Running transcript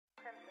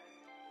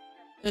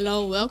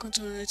Hello, welcome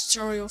to the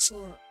tutorial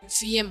for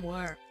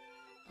Vmware.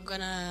 I'm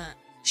gonna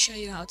show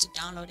you how to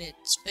download it.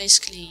 It's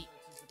basically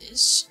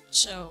this.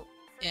 So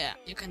yeah,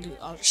 you can do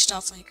other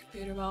stuff on your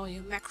computer while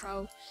you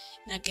macro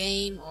in a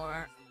game,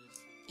 or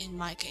in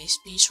my case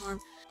Beachworm.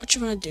 What you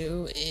wanna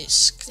do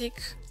is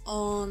click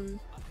on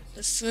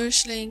the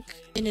first link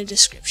in the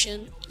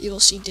description. You will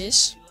see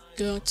this.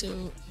 Go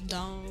to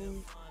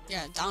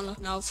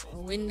download now for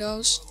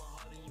Windows.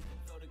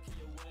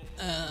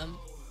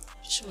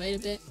 Just wait a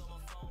bit.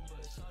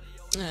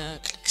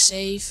 Click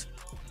save,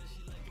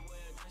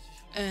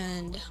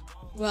 and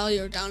while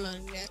you're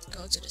downloading that,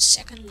 go to the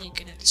second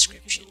link in the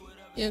description.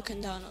 You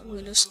can download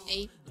Windows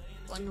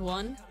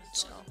 8.1,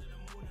 so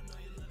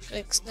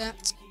click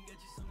that,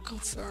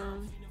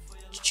 confirm,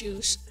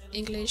 choose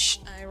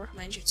English. I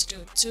recommend you to do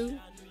it too.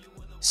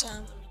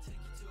 Some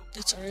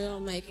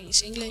tutorial making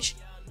is English,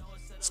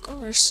 of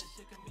course.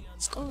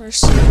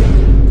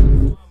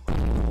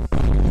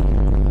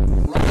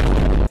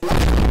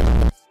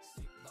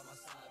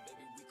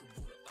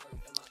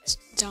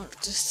 Down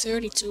to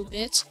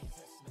 32-bit.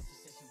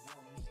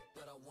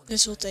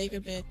 This will take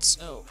a bit,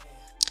 so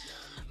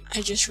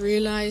I just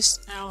realized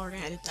I already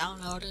had it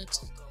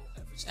downloaded,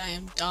 so I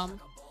am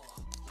dumb.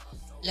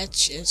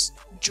 Let's just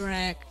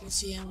drag the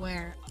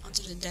VMware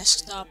onto the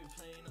desktop,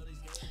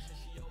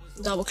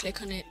 double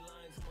click on it,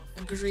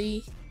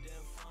 agree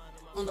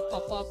on the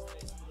pop-up,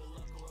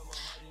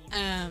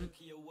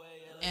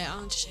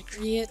 I'll just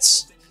agree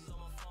it,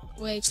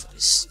 wait for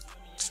this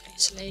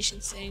installation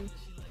thing,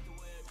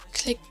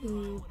 click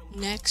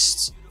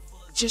next,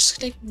 just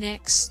click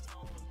next.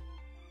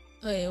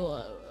 Wait,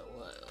 what?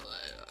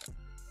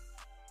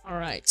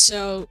 Alright,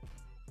 so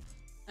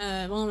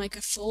I want to make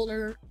a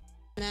folder,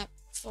 an app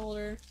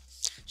folder.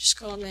 Just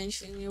call it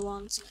anything you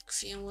want, like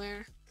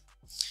VMware.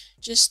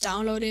 Just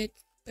download it,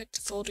 pick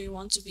the folder you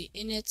want to be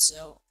in it,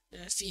 so the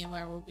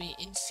VMware will be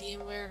in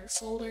VMware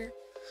folder.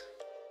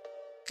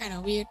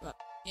 Kinda weird, but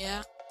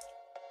yeah.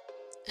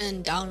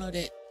 And download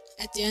it.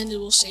 At the end it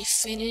will say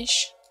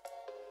finish.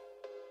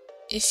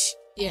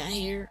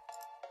 Here.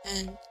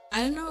 And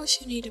I don't know if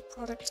you need a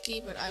product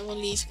key, but I will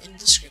leave in the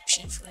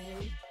description for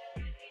you.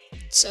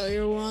 So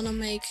you wanna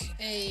make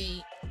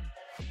a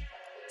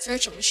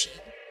virtual machine.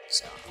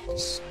 So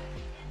just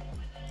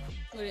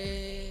put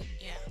it,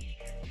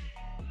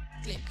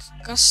 click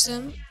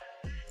custom,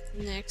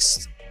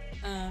 next.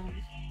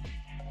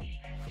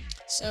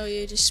 So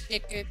you just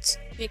pick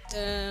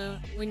the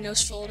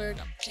Windows folder,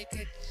 then click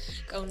it,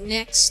 go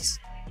next.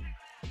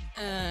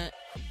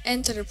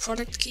 Enter the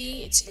product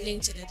key, it's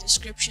linked in the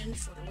description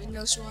for the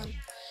Windows one.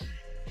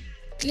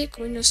 Click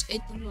Windows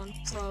 8.1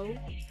 Pro,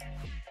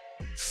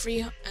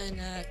 free,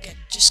 and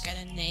just get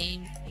a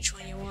name, which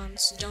one you want.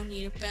 You don't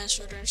need a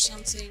password or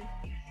something.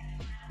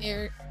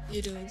 Here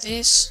you do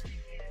this,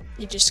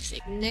 you just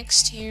click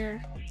next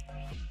here,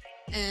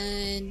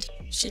 and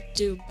you should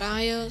do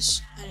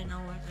BIOS. I don't know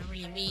what that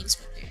really means,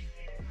 but yeah.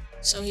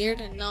 So here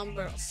the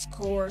number of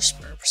cores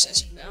per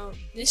processor. Now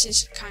this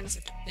is kind of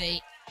a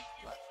debate.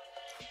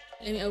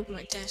 Let me open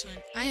my test one.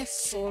 I have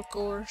 4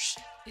 cores.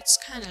 It's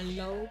kind of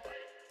low,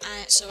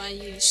 but so I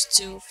use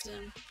 2 of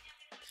them.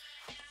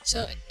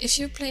 So if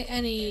you play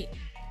any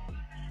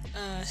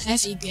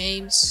heavy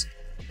games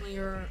on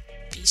your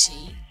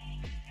PC,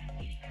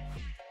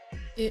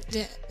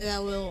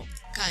 that will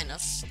kind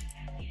of.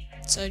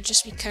 So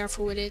just be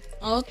careful with it.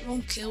 It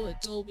won't kill.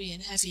 It will be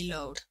in heavy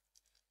load.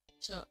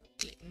 So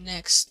click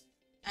next.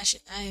 I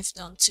have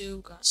done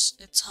 2 because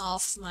it's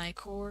half my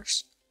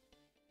cores.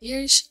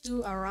 Here you should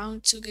do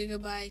around 2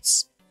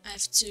 gigabytes. I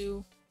have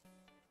 2.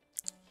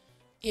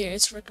 Here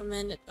it's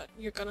recommended, but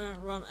you're gonna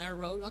run a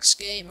Roblox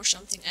game or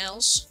something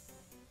else.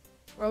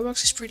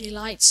 Roblox is pretty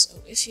light,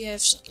 so if you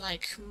have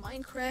like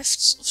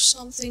Minecraft or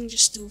something,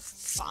 just do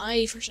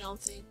 5 or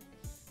something.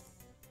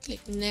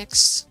 Click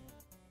next.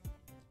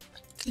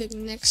 Click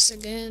next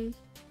again.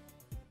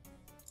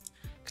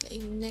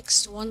 Click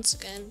next once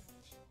again.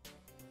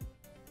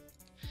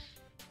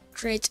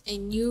 Create a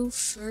new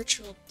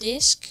virtual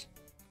disk.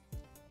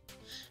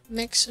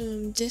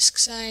 Maximum disk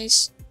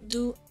size,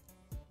 do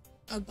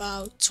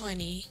about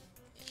 20.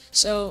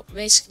 So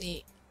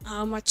basically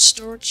how much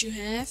storage you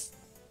have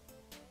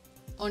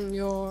on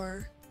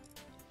your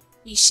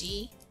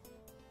PC,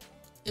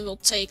 it will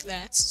take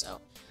that. So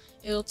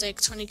it will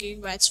take 20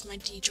 gigabytes of my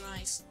D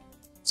drive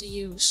to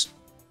use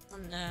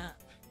on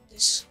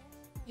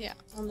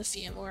on the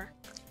VMware.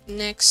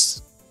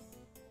 Next,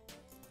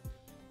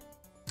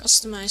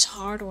 customize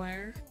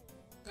hardware,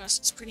 because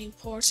it's pretty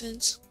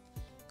important.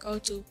 Go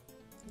to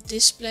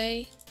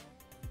display,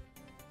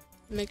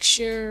 make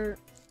sure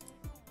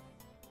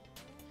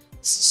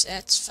this is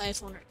at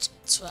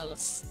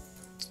 512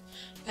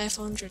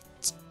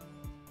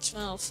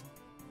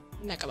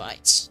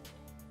 megabytes.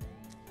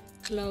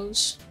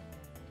 Close,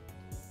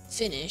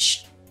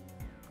 finish.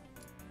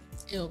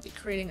 It will be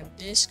creating a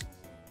disk.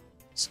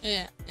 So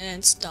yeah, and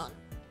it's done.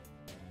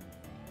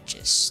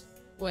 Just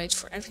wait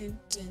for everything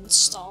to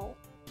install.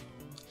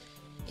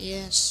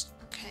 Yes,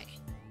 okay.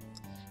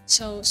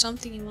 So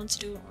something you want to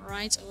do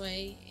right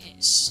away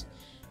is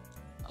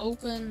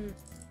open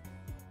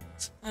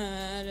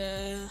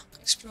the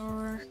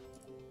Explorer.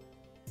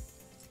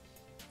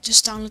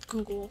 Just download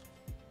Google,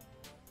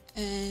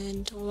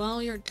 and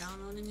while you're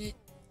downloading it,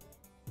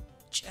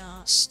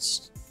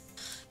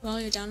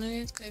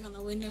 click on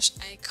the Windows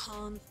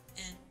icon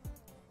and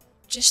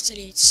just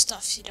delete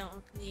stuff you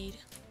don't need.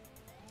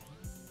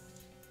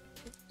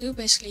 Do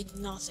basically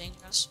nothing,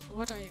 because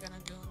what are you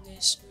gonna do on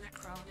this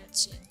macro?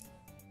 That's it.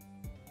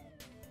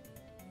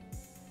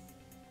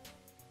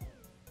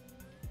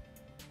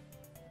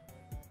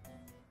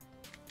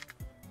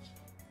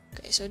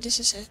 Okay, so this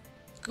is it.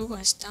 Google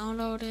has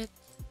downloaded,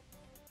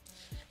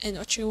 and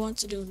what you want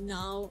to do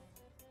now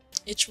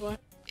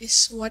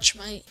is watch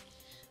my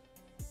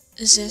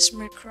Zest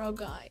macro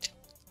guide.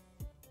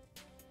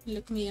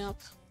 Look me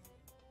up.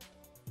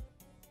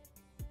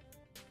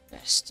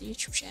 Best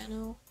YouTube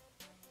channel.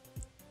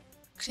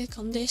 Click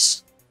on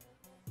this.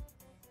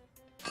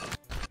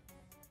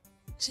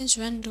 Since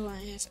when do I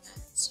have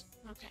ads?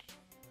 Okay,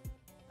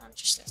 I'm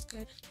just that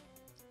good.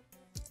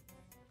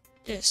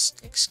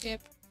 Just click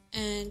skip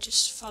and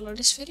just follow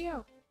this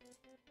video.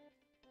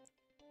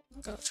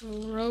 Go to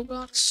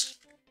Roblox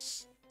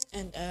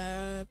and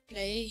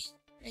play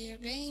your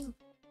game.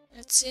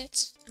 That's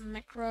it. A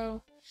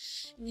macro.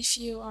 And if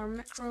you are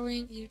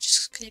macroing, you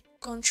just click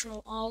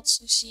Ctrl Alt.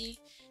 You see,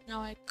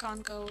 now I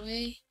can't go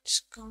away.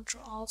 Just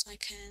Ctrl Alt, I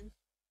can.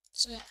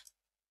 So yeah,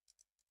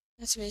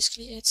 that's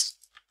basically it.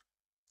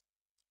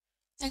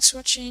 Thanks for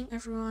watching,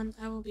 everyone.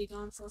 I will be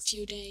gone for a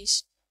few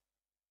days,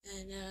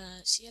 and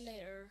see you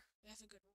later. Have a good one.